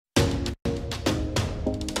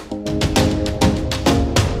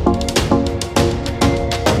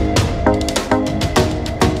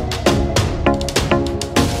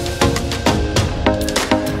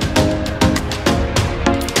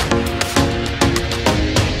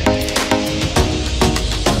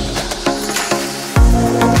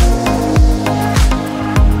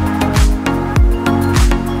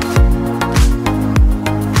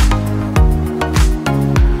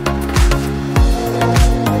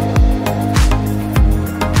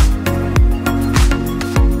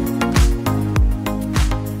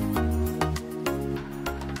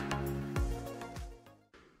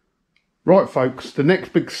Right folks, the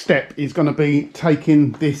next big step is going to be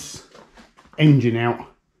taking this engine out.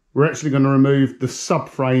 We're actually going to remove the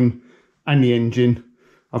subframe and the engine.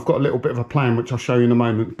 I've got a little bit of a plan which I'll show you in a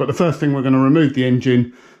moment, but the first thing, we're going to remove the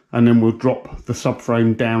engine and then we'll drop the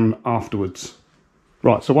subframe down afterwards.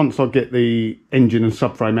 Right, so once I get the engine and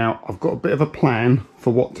subframe out, I've got a bit of a plan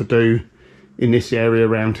for what to do in this area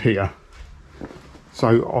around here.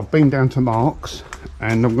 So I've been down to Mark's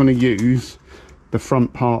and I'm going to use the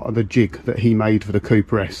front part of the jig that he made for the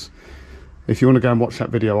Cooper S. If you want to go and watch that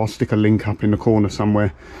video, I'll stick a link up in the corner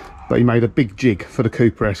somewhere. But he made a big jig for the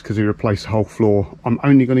Cooper S because he replaced the whole floor. I'm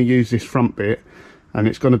only going to use this front bit and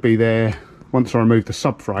it's going to be there. Once I remove the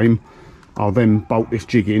subframe, I'll then bolt this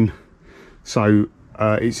jig in. So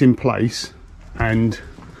it's in place and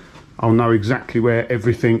I'll know exactly where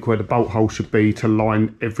the bolt hole should be to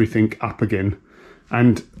line everything up again.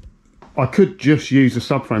 And I could just use the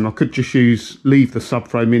subframe. I could just leave the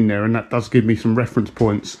subframe in there, and that does give me some reference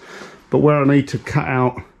points. But where I need to cut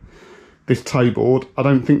out this T-board, I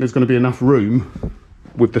don't think there's going to be enough room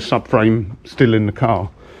with the subframe still in the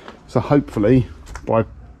car. So hopefully by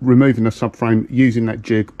removing the subframe, using that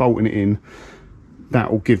jig, bolting it in,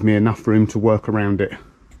 that will give me enough room to work around it.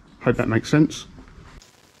 Hope that makes sense.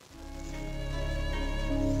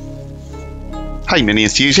 Hey Mini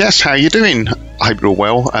enthusiasts, how you doing? I hope you're all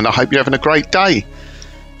well and I hope you're having a great day.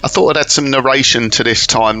 I thought I'd add some narration to this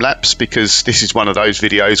time lapse because this is one of those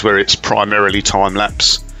videos where it's primarily time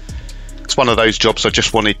lapse. It's one of those jobs I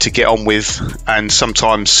just wanted to get on with, and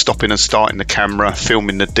sometimes stopping and starting the camera,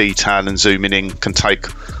 filming the detail and zooming in can take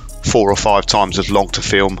 4 or 5 times as long to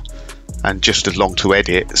film and just as long to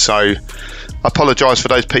edit. So I apologise for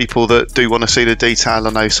those people that do want to see the detail. I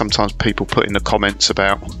know sometimes people put in the comments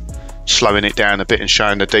about slowing it down a bit and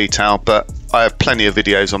showing the detail, but I have plenty of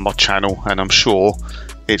videos on my channel and I'm sure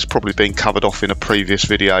it's probably been covered off in a previous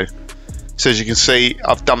video. So as you can see,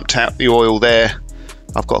 I've dumped out the oil there.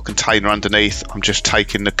 I've got a container underneath. I'm just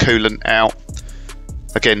taking the coolant out.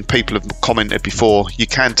 Again, people have commented before, you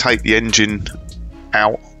can take the engine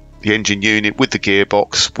out, the engine unit with the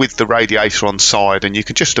gearbox, with the radiator on side, and you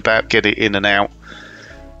can just about get it in and out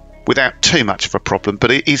without too much of a problem,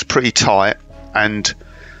 but it is pretty tight. And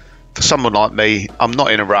for someone like me, I'm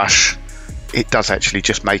not in a rush. It does actually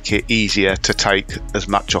just make it easier to take as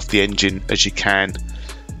much off the engine as you can.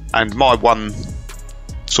 And my one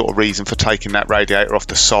sort of reason for taking that radiator off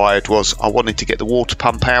the side was I wanted to get the water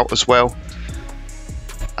pump out as well.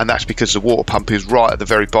 And that's because the water pump is right at the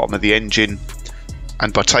very bottom of the engine.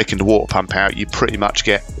 And by taking the water pump out, you pretty much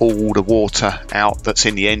get all the water out that's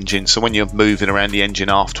in the engine. So when you're moving around the engine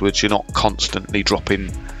afterwards, you're not constantly dropping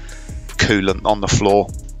coolant on the floor.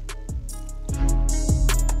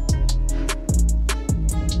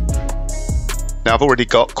 Now I've already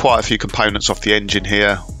got quite a few components off the engine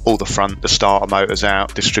here. All the front, the starter motors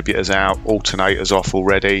out, distributors out, alternators off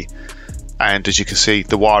already. And as you can see,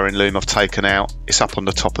 the wiring loom I've taken out. It's up on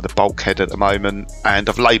the top of the bulkhead at the moment, and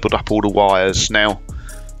I've labelled up all the wires. Now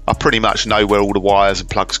I pretty much know where all the wires and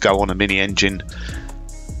plugs go on a Mini engine,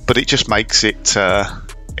 but it just makes it a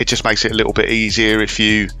little bit easier if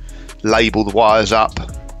you label the wires up.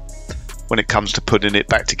 When it comes to putting it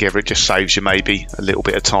back together, it just saves you maybe a little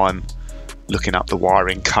bit of time looking up the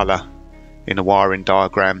wiring colour in a wiring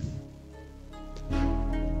diagram.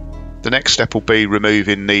 The next step will be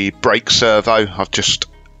removing the brake servo. I've just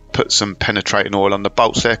put some penetrating oil on the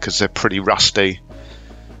bolts there because they're pretty rusty.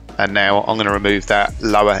 And now I'm going to remove that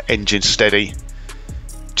lower engine steady,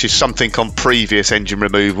 which is something on previous engine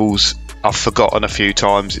removals I've forgotten a few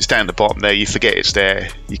times. It's down the bottom there, you forget it's there,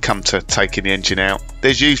 you come to taking the engine out.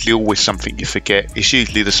 There's usually always something you forget. It's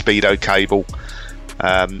usually the speedo cable.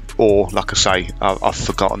 Or like I say, I've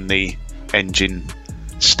forgotten the engine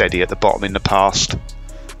steady at the bottom in the past.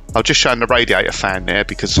 I've just shown the radiator fan there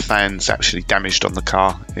because the fan's actually damaged on the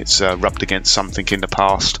car. It's rubbed against something in the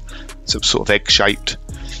past. It's sort of egg shaped,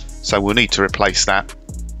 so we'll need to replace that.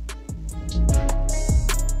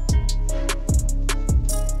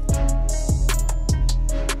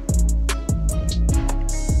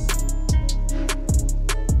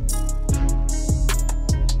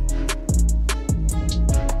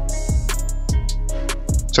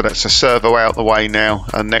 So that's the servo out the way now,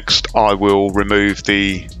 and next I will remove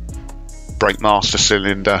the brake master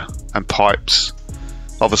cylinder and pipes.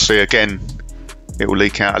 Obviously again it will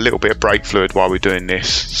leak out a little bit of brake fluid while we're doing this,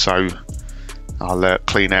 so I'll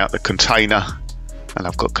clean out the container, and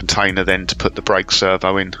I've got a container then to put the brake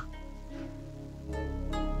servo in.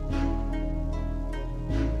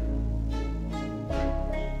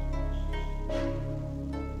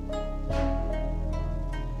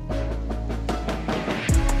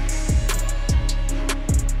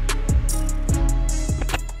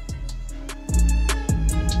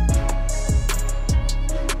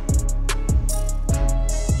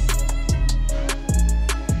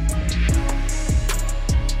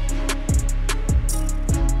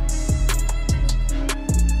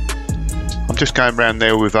 just going around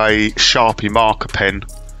there with a Sharpie marker pen,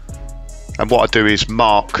 and what I do is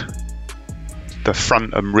mark the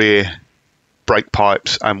front and rear brake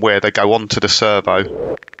pipes and where they go onto the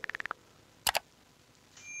servo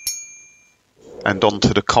and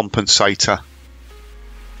onto the compensator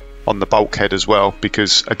on the bulkhead as well,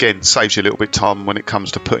 because again, saves you a little bit of time when it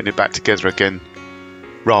comes to putting it back together again,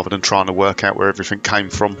 rather than trying to work out where everything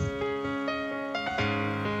came from.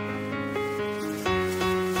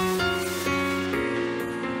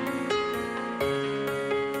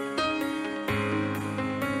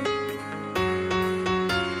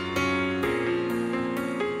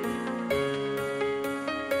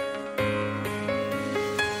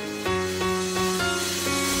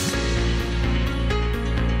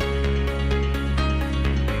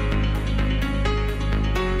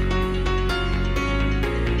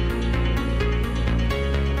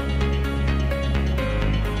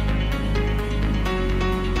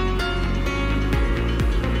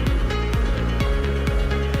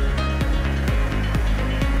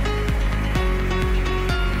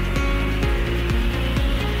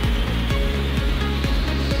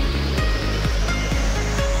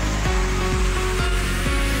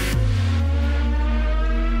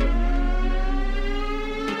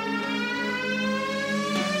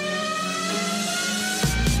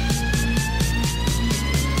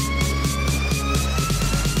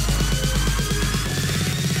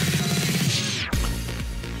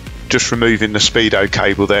 Just removing the speedo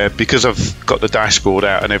cable there, because I've got the dashboard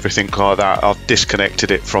out and everything like that. I've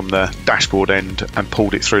disconnected it from the dashboard end and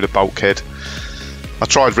pulled it through the bulkhead. I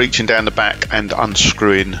tried reaching down the back and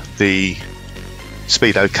unscrewing the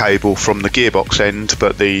speedo cable from the gearbox end,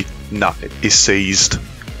 but the nut is seized,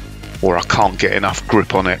 or I can't get enough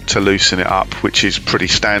grip on it to loosen it up, which is pretty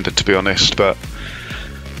standard, to be honest. But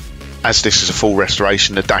as this is a full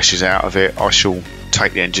restoration, the dash is out of it, I shall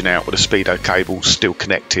take the engine out with the speedo cable still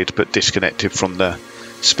connected but disconnected from the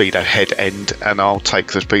speedo head end, and I'll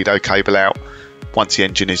take the speedo cable out once the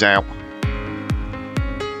engine is out.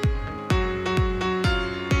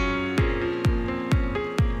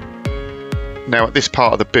 Now at this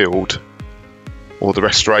part of the build, or the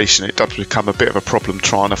restoration, it does become a bit of a problem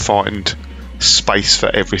trying to find space for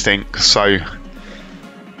everything. So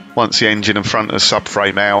once the engine and front of the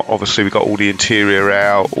subframe out, obviously we've got all the interior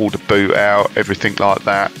out, all the boot out, everything like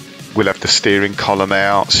that. We'll have the steering column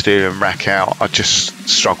out, steering rack out. I just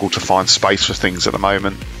struggle to find space for things at the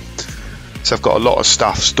moment. So I've got a lot of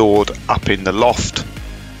stuff stored up in the loft,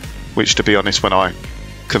 which, to be honest, when I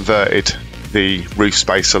converted the roof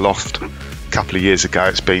spacer loft a couple of years ago,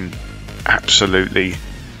 it's been absolutely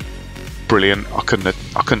brilliant. I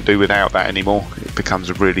couldn't do without that anymore. It becomes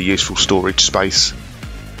a really useful storage space.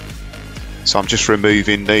 So I'm just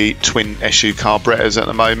removing the Twin SU Carburetors at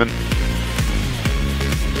the moment.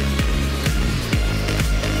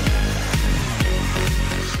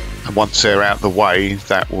 And once they're out of the way,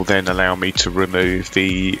 that will then allow me to remove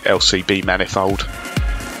the LCB manifold.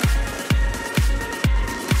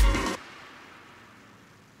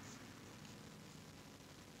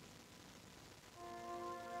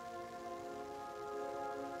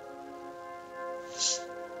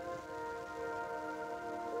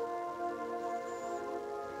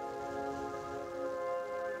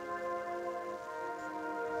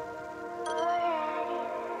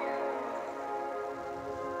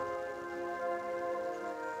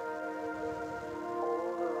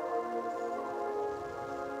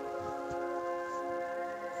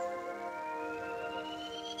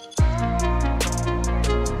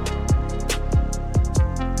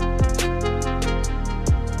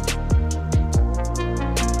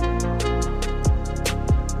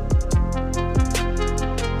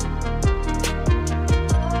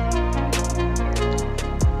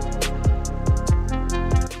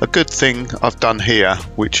 A good thing I've done here,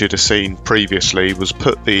 which you'd have seen previously, was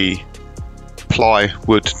put the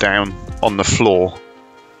plywood down on the floor.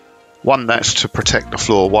 One, that's to protect the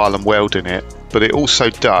floor while I'm welding it, but it also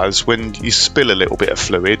does, when you spill a little bit of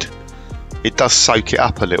fluid, it does soak it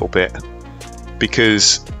up a little bit,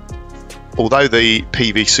 because although the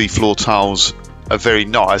PVC floor tiles are very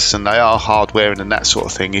nice and they are hard wearing and that sort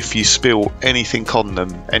of thing, if you spill anything on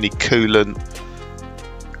them, any coolant's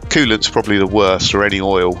probably the worst, or any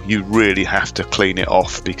oil, you really have to clean it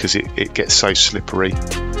off because it gets so slippery.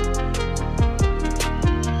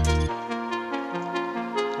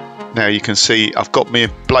 Now you can see I've got my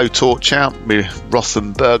blowtorch out, my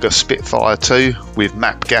Rothenberger Spitfire 2 with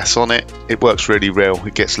MAP gas on it. It works really well,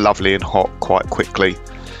 it gets lovely and hot quite quickly.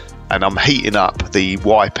 And I'm heating up the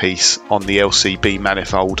Y piece on the LCB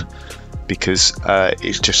manifold because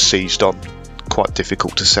it's just seized on, quite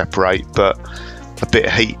difficult to separate. But a bit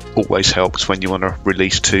of heat always helps when you want to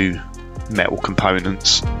release two metal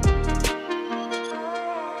components.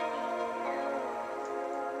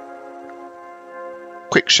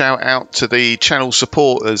 Quick shout out to the channel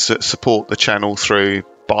supporters that support the channel through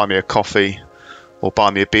Buy Me a Coffee, or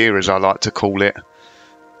Buy Me a Beer as I like to call it.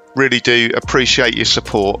 Really do appreciate your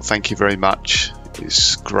support. Thank you very much.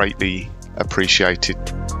 It's greatly appreciated.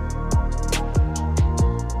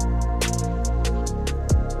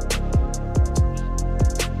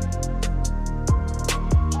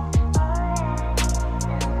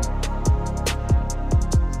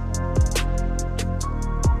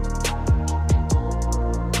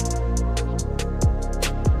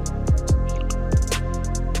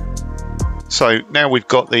 So now we've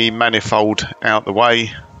got the manifold out the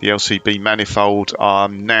way, the LCB manifold,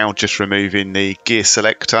 I'm now just removing the gear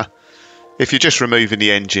selector. If you're just removing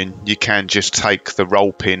the engine, you can just take the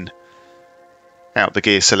roll pin out the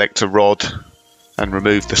gear selector rod and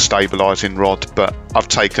remove the stabilising rod, but I've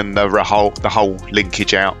taken the whole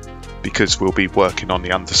linkage out because we'll be working on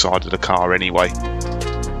the underside of the car anyway.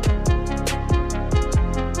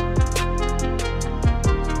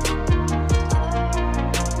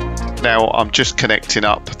 Now I'm just connecting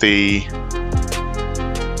up the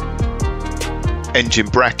engine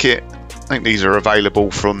bracket. I think these are available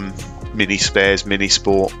from Mini Spares, Mini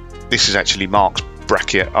Sport. This is actually Mark's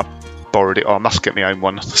bracket. I borrowed it. I must get my own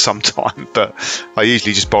one sometime, but I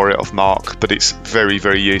usually just borrow it off Mark. But it's very,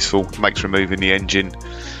 very useful. Makes removing the engine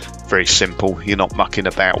very simple. You're not mucking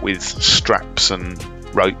about with straps and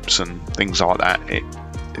ropes and things like that. It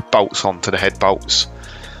bolts onto the head bolts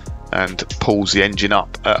and pulls the engine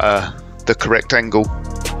up at the correct angle.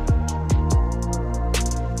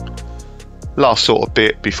 Last sort of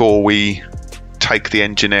bit before we take the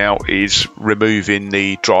engine out is removing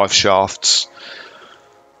the drive shafts.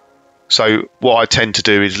 So what I tend to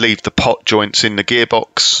do is leave the pot joints in the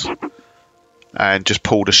gearbox and just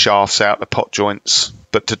pull the shafts out the pot joints.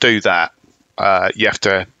 But to do that, you have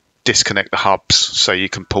to disconnect the hubs so you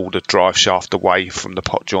can pull the drive shaft away from the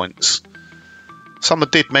pot joints. Someone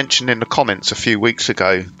did mention in the comments a few weeks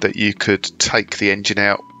ago that you could take the engine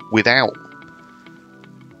out without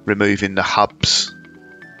removing the hubs.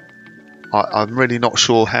 I'm really not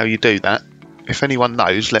sure how you do that. If anyone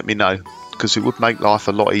knows, let me know, because it would make life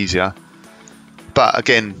a lot easier. But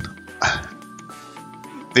again,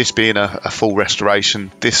 this being a full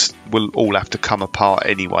restoration, this will all have to come apart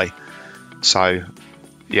anyway. So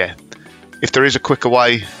yeah, if there is a quicker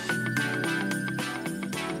way,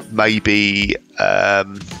 maybe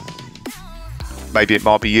it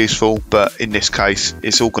might be useful, but in this case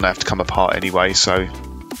it's all going to have to come apart anyway, so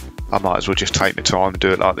I might as well just take my time and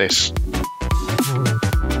do it like this.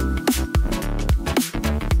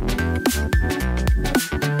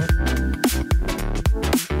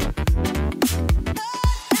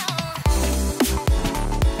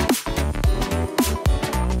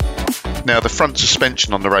 Now the front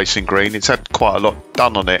suspension on the Racing Green, it's had quite a lot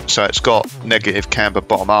done on it. So it's got negative camber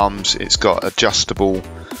bottom arms, it's got adjustable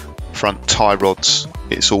front tie rods,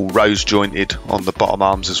 it's all rose jointed on the bottom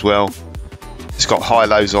arms as well. It's got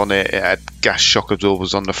high-lows on it, it had gas shock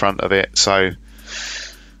absorbers on the front of it, so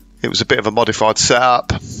it was a bit of a modified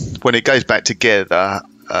setup. When it goes back together,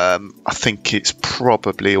 I think it's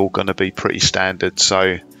probably all going to be pretty standard,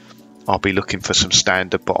 so I'll be looking for some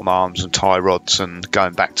standard bottom arms and tie rods and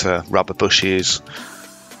going back to rubber bushes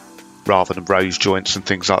rather than rose joints and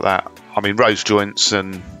things like that. I mean, rose joints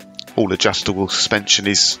and all adjustable suspension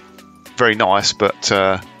is very nice, but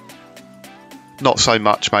not so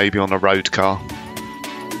much maybe on a road car.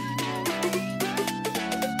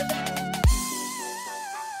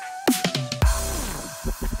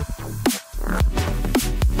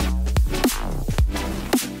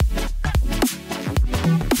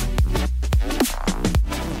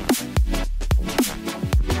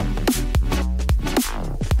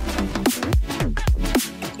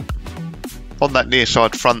 On that near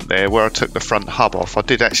side front there, where I took the front hub off, I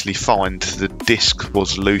did actually find the disc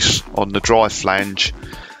was loose on the drive flange.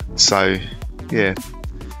 So yeah,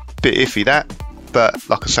 bit iffy that, but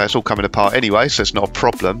like I say, it's all coming apart anyway, so it's not a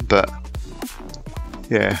problem. But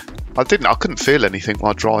yeah, I couldn't feel anything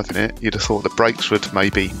while driving it. You'd have thought the brakes would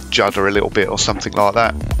maybe judder a little bit or something like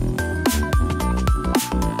that.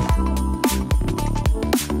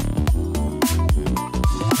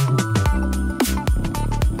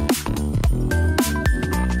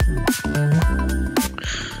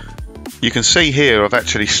 You can see here I've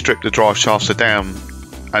actually stripped the drive shafts down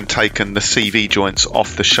and taken the CV joints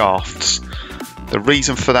off the shafts. The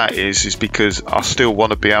reason for that is because I still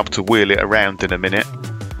want to be able to wheel it around in a minute.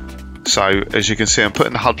 So as you can see, I'm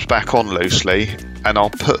putting the hubs back on loosely, and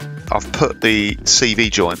I'll put I've put the CV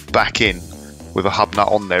joint back in with a hub nut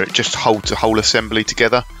on there. It just holds the whole assembly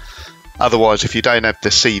together. Otherwise, if you don't have the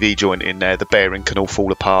CV joint in there, the bearing can all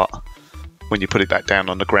fall apart when you put it back down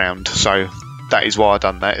on the ground. So that is why I've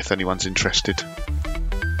done that, if anyone's interested.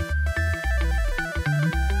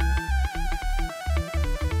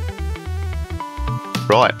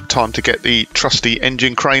 Right, time to get the trusty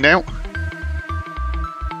engine crane out.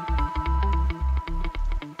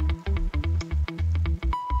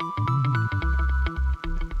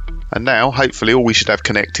 And now, hopefully, all we should have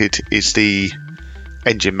connected is the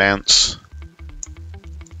engine mounts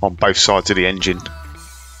on both sides of the engine,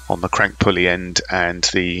 on the crank pulley end and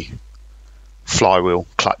the flywheel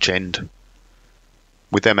clutch end.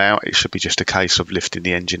 With them out, it should be just a case of lifting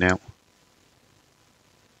the engine out.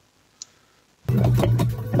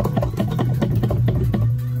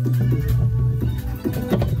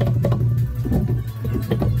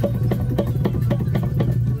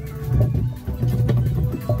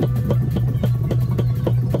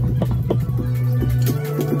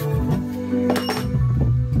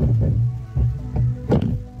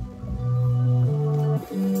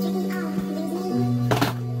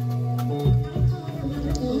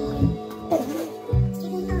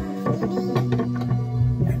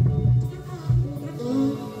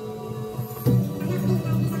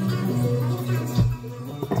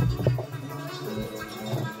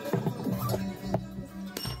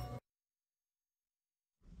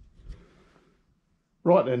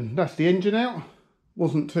 Right then, that's the engine out.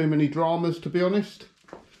 Wasn't too many dramas, to be honest.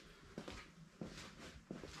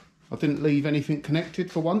 I didn't leave anything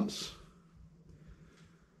connected for once.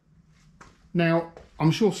 Now,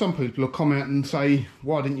 I'm sure some people will comment and say,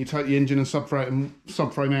 why didn't you take the engine and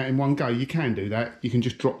subframe out in one go? You can do that. You can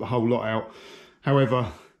just drop the whole lot out.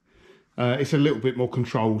 However, it's a little bit more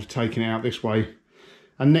controlled taking it out this way.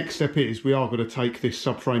 And next step is we are going to take this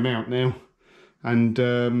subframe out now.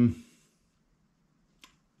 And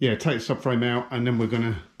yeah, take the subframe out, and then we're going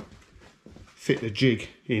to fit the jig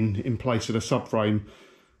in place of the subframe,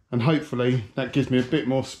 and hopefully that gives me a bit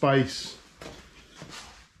more space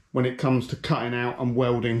when it comes to cutting out and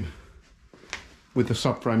welding with the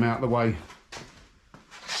subframe out of the way.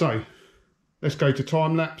 So let's go to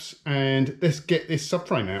time lapse and let's get this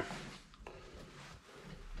subframe out.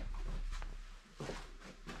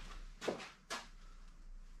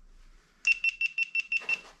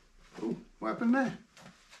 Ooh, what happened there?